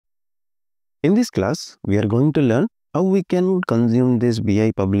In this class, we are going to learn how we can consume this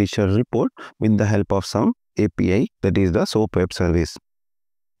BI publisher report with the help of some API, that is the SOAP web service.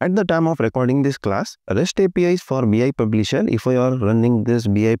 At the time of recording this class, REST APIs for BI publisher, if you are running this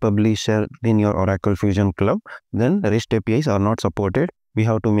BI publisher in your Oracle Fusion Club, then REST APIs are not supported. We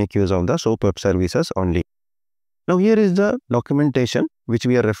have to make use of the SOAP web services only. Now here is the documentation which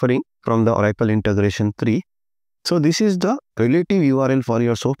we are referring from the Oracle Integration 3. So this is the relative URL for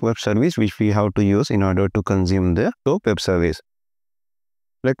your SOAP web service which we have to use in order to consume the SOAP web service.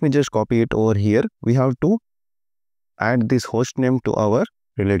 Let me just copy it over here. We have to add this host name to our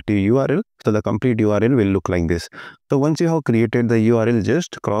relative URL. So the complete URL will look like this. So once you have created the URL,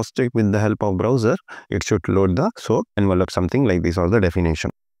 just cross check with the help of browser. It should load the SOAP envelope, something like this, or the definition.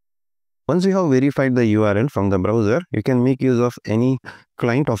 Once you have verified the URL from the browser, you can make use of any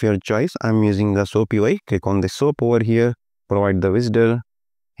client of your choice. I'm using the SOAP UI. Click on the SOAP over here, provide the WSDL.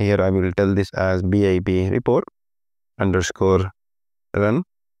 Here I will tell this as BIP report _ run.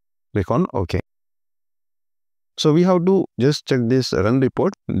 Click on OK. So we have to just check this run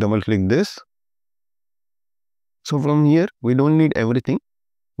report, double click this. So from here, we don't need everything.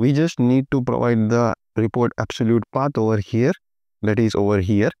 We just need to provide the report absolute path over here. That is over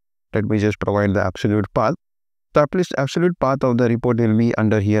here. Let me just provide the absolute path. The absolute path of the report will be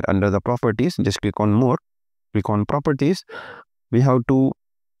under here, under the properties. Just click on more, click on properties. We have to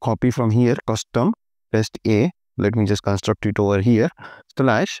copy from here, custom test A. Let me just construct it over here,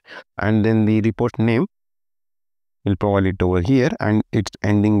 slash, and then the report name. We'll provide it over here, and it's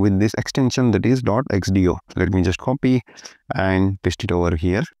ending with this extension, that is .xdo. Let me just copy and paste it over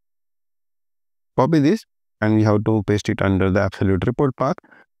here. Copy this, and we have to paste it under the absolute report path.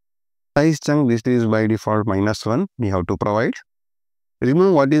 Size chunk, this is by default -1. We have to provide.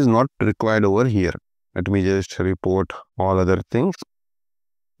 Remove what is not required over here. Let me just report all other things.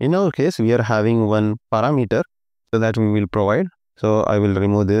 In our case, we are having one parameter, so that we will provide. So I will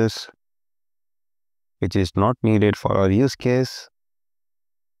remove this, which is not needed for our use case.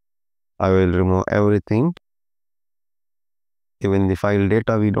 I will remove everything. Even the file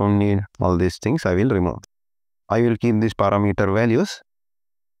data we don't need, all these things I will remove. I will keep these parameter values.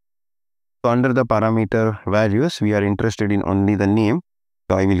 So under the parameter values, we are interested in only the name.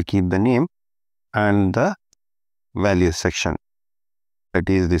 So I will keep the name and the values section. That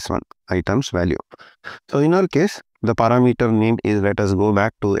is this one, items value. So in our case, the parameter name is, let us go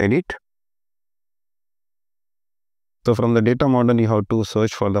back to edit. So from the data model, you have to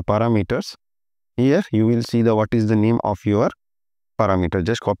search for the parameters. Here you will see the what is the name of your parameter.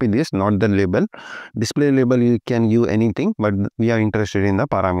 Just copy this, not the label. Display label, you can use anything, but we are interested in the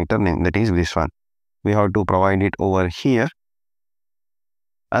parameter name, that is this one. We have to provide it over here.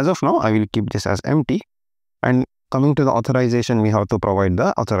 As of now, I will keep this as empty. And coming to the authorization, we have to provide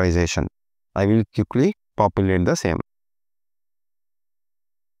the authorization. I will quickly populate the same.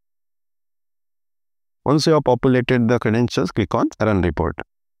 Once you have populated the credentials, click on run report.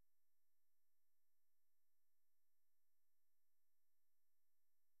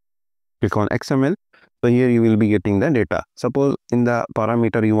 Click on XML. So here you will be getting the data. Suppose in the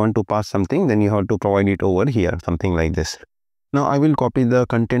parameter you want to pass something, then you have to provide it over here, something like this. Now I will copy the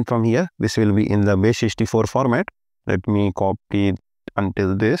content from here. This will be in the base64 format. Let me copy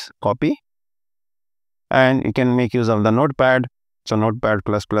until this, copy. And you can make use of the notepad. So notepad++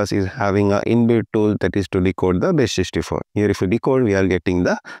 is having an inbuilt tool, that is to decode the base64. Here if you decode, we are getting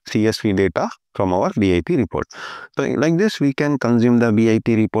the CSV data from our BIP report. So like this, we can consume the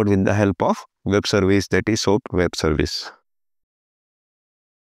BIP report with the help of web service, that is SOAP web service.